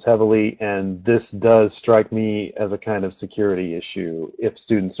and quizzes heavily, and this does strike me as a kind of security issue if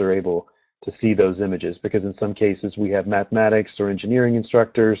students are able to see those images, because in some cases we have mathematics or engineering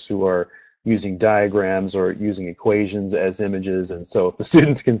instructors who are using diagrams or using equations as images, and so if the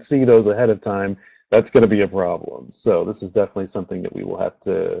students can see those ahead of time, that's going to be a problem. So this is definitely something that we will have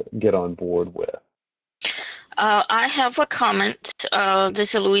to get on board with. I have a comment.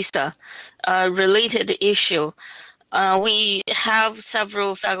 This is Louisa. Related issue. We have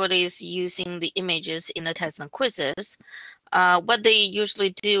several faculties using the images in the tests and quizzes. What they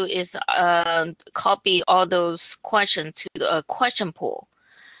usually do is copy all those questions to the question pool.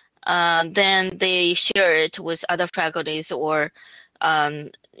 Then they share it with other faculties or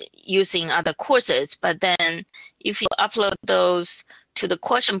using other courses. But then if you upload those to the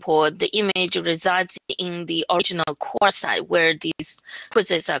question pool, the image resides in the original course site where these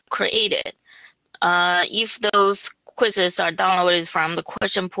quizzes are created. If those quizzes are downloaded from the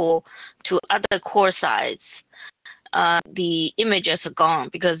question pool to other course sites, the images are gone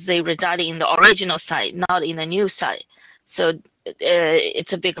because they reside in the original site, not in the new site. So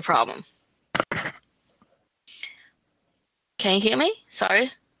it's a big problem. Can you hear me?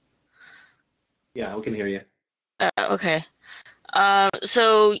 Sorry. Yeah, we can hear you. Okay.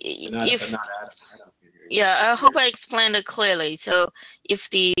 So if I hope I explained it clearly. So if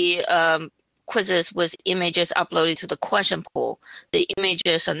the quizzes with images uploaded to the question pool, the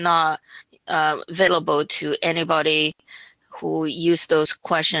images are not available to anybody who use those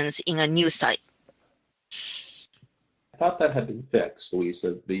questions in a new site. I thought that had been fixed,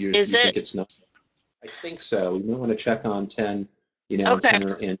 Louisa. You think it's not? I think so. You might want to check on 10, okay. 10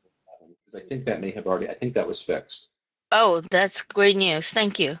 or 11, because I think that may have already. I think that was fixed. Oh, that's great news.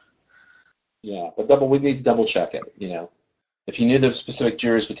 Thank you. Yeah, but we need to double check it. If you knew the specific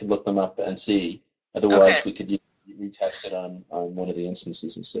jurors, we could look them up and see. Otherwise, we could retest it on one of the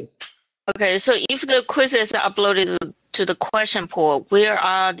instances and see. Okay, so if the quizzes are uploaded to the question pool, where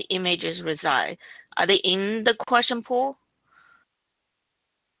are the images reside? Are they in the question pool?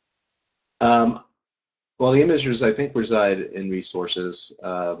 Well, the images I think reside in resources,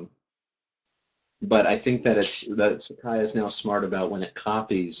 but I think that Sakai is now smart about when it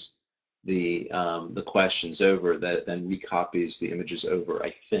copies the questions over, that it then recopies the images over,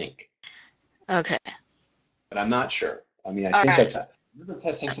 I think. Okay. But I'm not sure. I mean, I think that's. I remember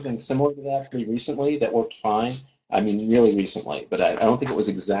testing something similar to that pretty recently that worked fine. I mean, really recently, but I don't think it was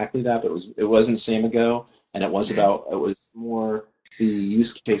exactly that. But it wasn't Samigo, and it was more the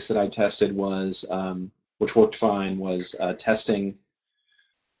use case that I tested was, which worked fine, was testing.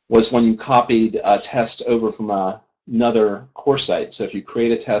 Was when you copied a test over from another course site. So if you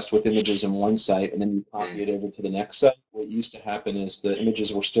create a test with images in one site and then you copy it over to the next site, what used to happen is the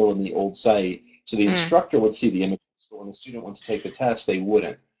images were still in the old site. So the instructor would see the images, but when the student went to take the test, they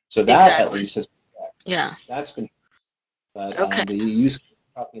wouldn't. So that at least has been fixed. Yeah. That's been fixed. But the use case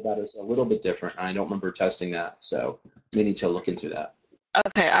we're talking about is a little bit different. I don't remember testing that, so we need to look into that.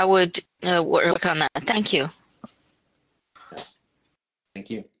 Okay, I would work on that. Thank you. Thank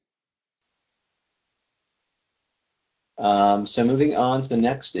you. So moving on to the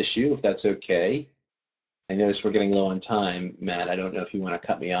next issue, if that's okay. I notice we're getting low on time. Matt, I don't know if you want to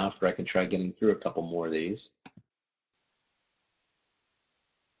cut me off or I can try getting through a couple more of these.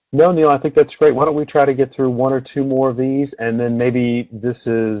 No, Neil, I think that's great. Why don't we try to get through one or two more of these, and then maybe this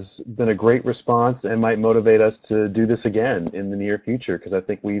has been a great response and might motivate us to do this again in the near future, because I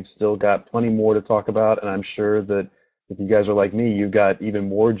think we've still got plenty more to talk about, and I'm sure that if you guys are like me, you've got even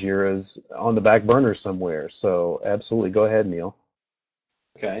more JIRAs on the back burner somewhere. So absolutely, go ahead, Neil.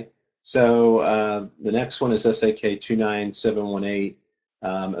 Okay. So the next one is SAK 29718.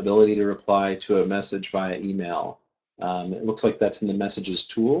 ability to reply to a message via email. It looks like that's in the messages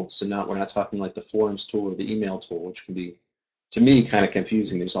tool. So now we're not talking like the forums tool or the email tool, which can be, to me, kind of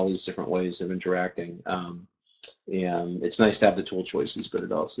confusing. There's all these different ways of interacting. And it's nice to have the tool choices, but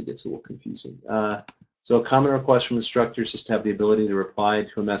it also gets a little confusing. So a common request from instructors is to have the ability to reply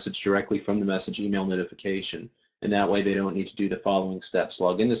to a message directly from the message email notification. And that way they don't need to do the following steps.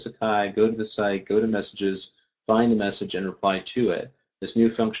 Log into Sakai, go to the site, go to messages, find the message, and reply to it. This new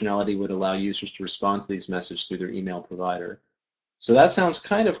functionality would allow users to respond to these messages through their email provider. So that sounds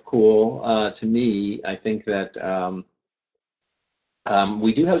kind of cool to me. I think that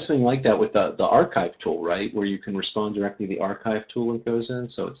we do have something like that with the archive tool, right, where you can respond directly to the archive tool when it goes in.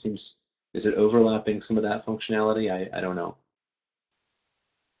 So it seems, is it overlapping some of that functionality? I don't know.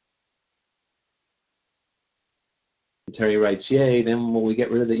 And Terry writes, yay, then will we get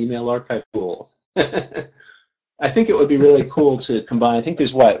rid of the email archive tool? I think it would be really cool to combine. I think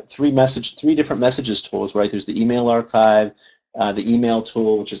there's what, three different messages tools, right? There's the email archive, the email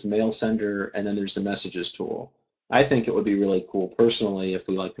tool, which is the mail sender, and then there's the messages tool. I think it would be really cool personally if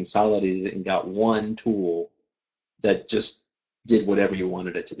we like consolidated it and got one tool that just did whatever you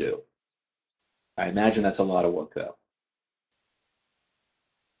wanted it to do. I imagine that's a lot of work though.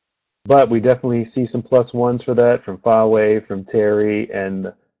 But we definitely see some plus ones for that from Faway, from Terry,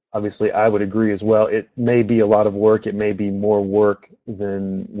 and obviously I would agree as well. It may be a lot of work. It may be more work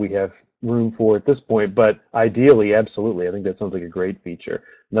than we have room for at this point, but ideally, absolutely. I think that sounds like a great feature.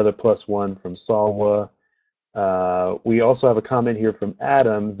 Another plus one from Salwa. We also have a comment here from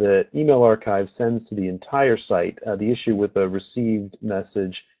Adam that email archive sends to the entire site. The issue with a received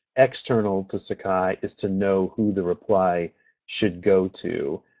message external to Sakai is to know who the reply should go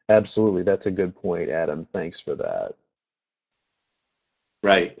to. Absolutely, that's a good point, Adam. Thanks for that.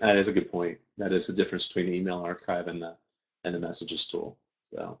 Right, that is a good point. That is the difference between the email archive and the messages tool.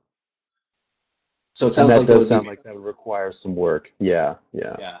 So it sounds like that does sound like that would require some work. Yeah.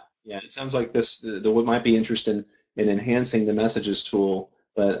 Yeah. It sounds like there might be interest in enhancing the messages tool,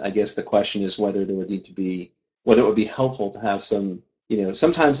 but I guess the question is whether it would be helpful to have some.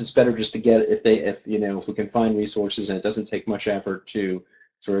 Sometimes it's better just to get if we can find resources and it doesn't take much effort to,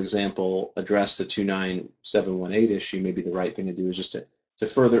 for example, address the 29718 issue. Maybe the right thing to do is just to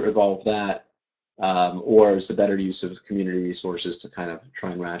further evolve that, or is the better use of community resources to kind of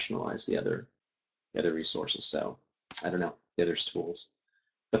try and rationalize the other resources. So I don't know, the other tools.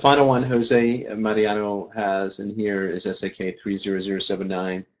 The final one Jose Mariano has in here is SAK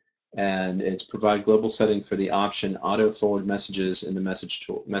 30079, and it's provide global setting for the option auto forward messages in the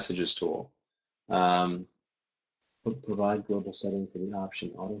messages tool. Provide global setting for the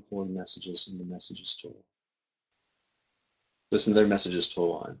option auto forward messages in the messages tool. Listen to their messages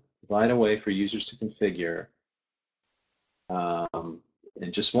tool on. Provide a way for users to configure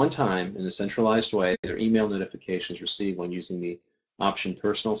in just one time in a centralized way their email notifications received when using the option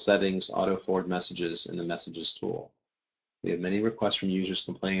personal settings auto forward messages in the messages tool. We have many requests from users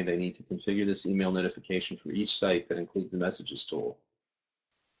complaining they need to configure this email notification for each site that includes the messages tool.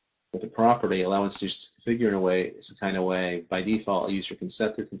 With the property, allow institutions to configure in a kind of way, by default, a user can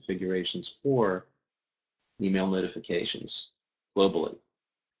set their configurations for email notifications globally.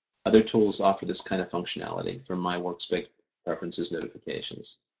 Other tools offer this kind of functionality from my workspace preferences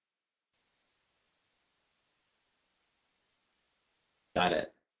notifications. Got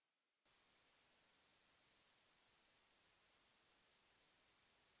it.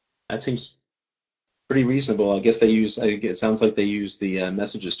 That seems pretty reasonable. I guess it sounds like they use the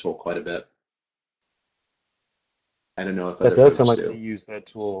messages tool quite a bit. I don't know if that does sound like they use that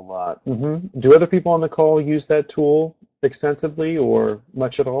tool a lot. Do other people on the call use that tool extensively or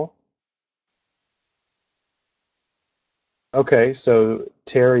much at all? Okay, so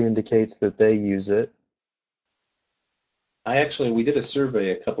Terry indicates that they use it. We did a survey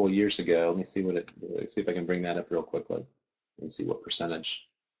a couple of years ago. Let me see let's see if I can bring that up real quickly and see what percentage.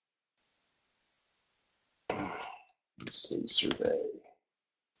 Let's see, survey.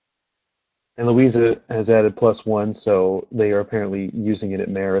 And Louisa has added +1, so they are apparently using it at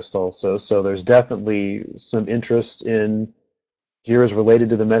Marist also. So there's definitely some interest in Jira's related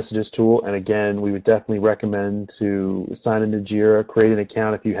to the messages tool. And again, we would definitely recommend to sign into Jira, create an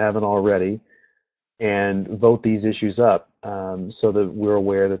account if you haven't already, and vote these issues up so that we're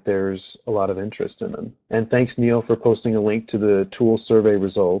aware that there's a lot of interest in them. And thanks, Neil, for posting a link to the tool survey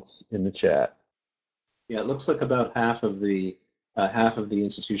results in the chat. Yeah, it looks like about half of the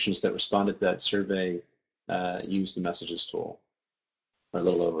institutions that responded to that survey used the messages tool, or a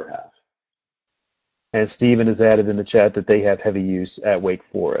little over half. And Stephen has added in the chat that they have heavy use at Wake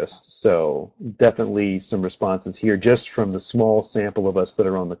Forest. So definitely some responses here just from the small sample of us that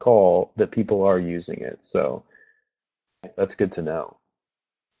are on the call that people are using it. So that's good to know.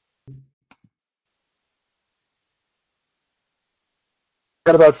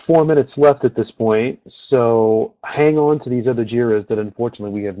 Got about 4 minutes left at this point, so hang on to these other JIRAs that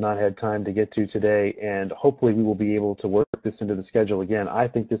unfortunately we have not had time to get to today, and hopefully we will be able to work this into the schedule again. I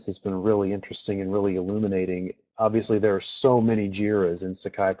think this has been really interesting and really illuminating. Obviously, there are so many JIRAs in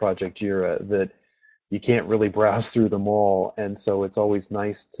Sakai Project JIRA that you can't really browse through them all, and so it's always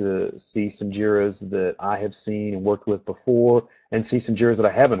nice to see some JIRAs that I have seen and worked with before, and see some JIRAs that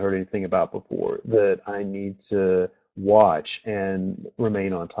I haven't heard anything about before that I need to watch and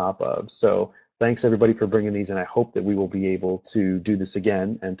remain on top of. So thanks everybody for bringing these, and I hope that we will be able to do this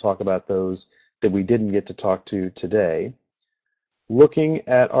again and talk about those that we didn't get to talk to today. Looking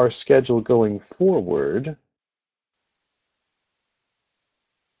at our schedule going forward,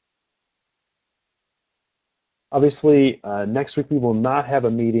 obviously, next week we will not have a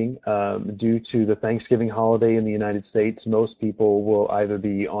meeting due to the Thanksgiving holiday in the United States. Most people will either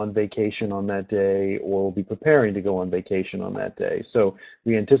be on vacation on that day or will be preparing to go on vacation on that day. So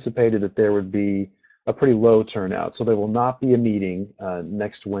we anticipated that there would be a pretty low turnout. So there will not be a meeting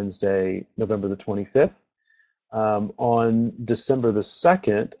next Wednesday, November the 25th. On December the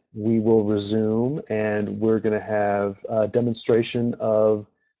 2nd, we will resume and we're going to have a demonstration of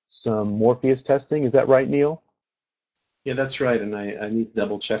some Morpheus testing. Is that right, Neil? Yeah, that's right. And I need to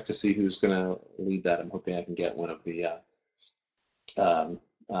double check to see who's going to lead that. I'm hoping I can get one of the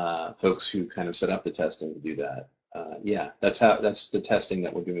folks who kind of set up the testing to do that. Yeah, that's the testing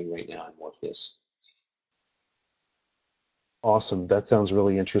that we're doing right now in Morpheus. Awesome. That sounds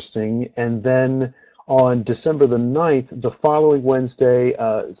really interesting. And then on December the 9th, the following Wednesday,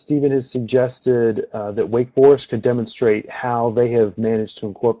 Stephen has suggested that Wake Forest could demonstrate how they have managed to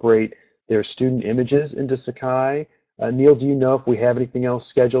incorporate their student images into Sakai. Neil, do you know if we have anything else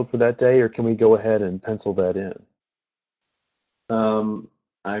scheduled for that day, or can we go ahead and pencil that in?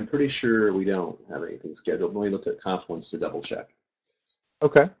 I'm pretty sure we don't have anything scheduled. Let me look at Confluence to double check.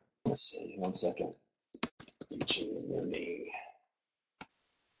 Okay. Let's see, 1 second. Teaching and learning.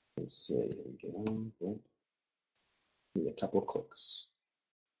 Let's see, here we go. Need a couple of clicks.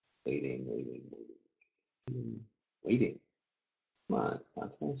 Waiting. Come on,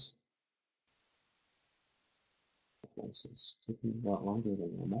 Confluence. Confluence is taking a lot longer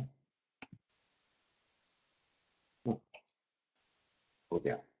than normal. Oh,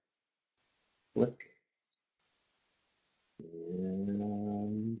 okay. Click.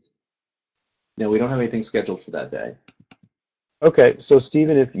 And no, we don't have anything scheduled for that day. Okay, so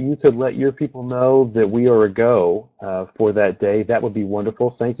Stephen, if you could let your people know that we are a go for that day, that would be wonderful.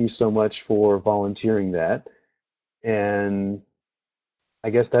 Thank you so much for volunteering that. And I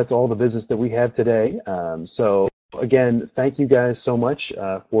guess that's all the business that we have today. So again, thank you guys so much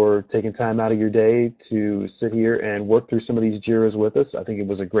for taking time out of your day to sit here and work through some of these JIRAs with us. I think it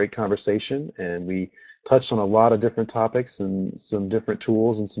was a great conversation, and we touched on a lot of different topics and some different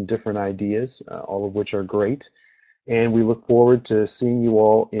tools and some different ideas, all of which are great. And we look forward to seeing you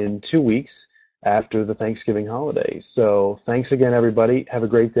all in 2 weeks after the Thanksgiving holiday. So thanks again, everybody. Have a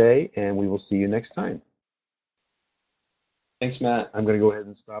great day, and we will see you next time. Thanks, Matt. I'm going to go ahead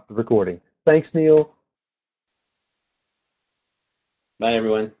and stop the recording. Thanks, Neil. Bye,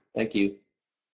 everyone. Thank you.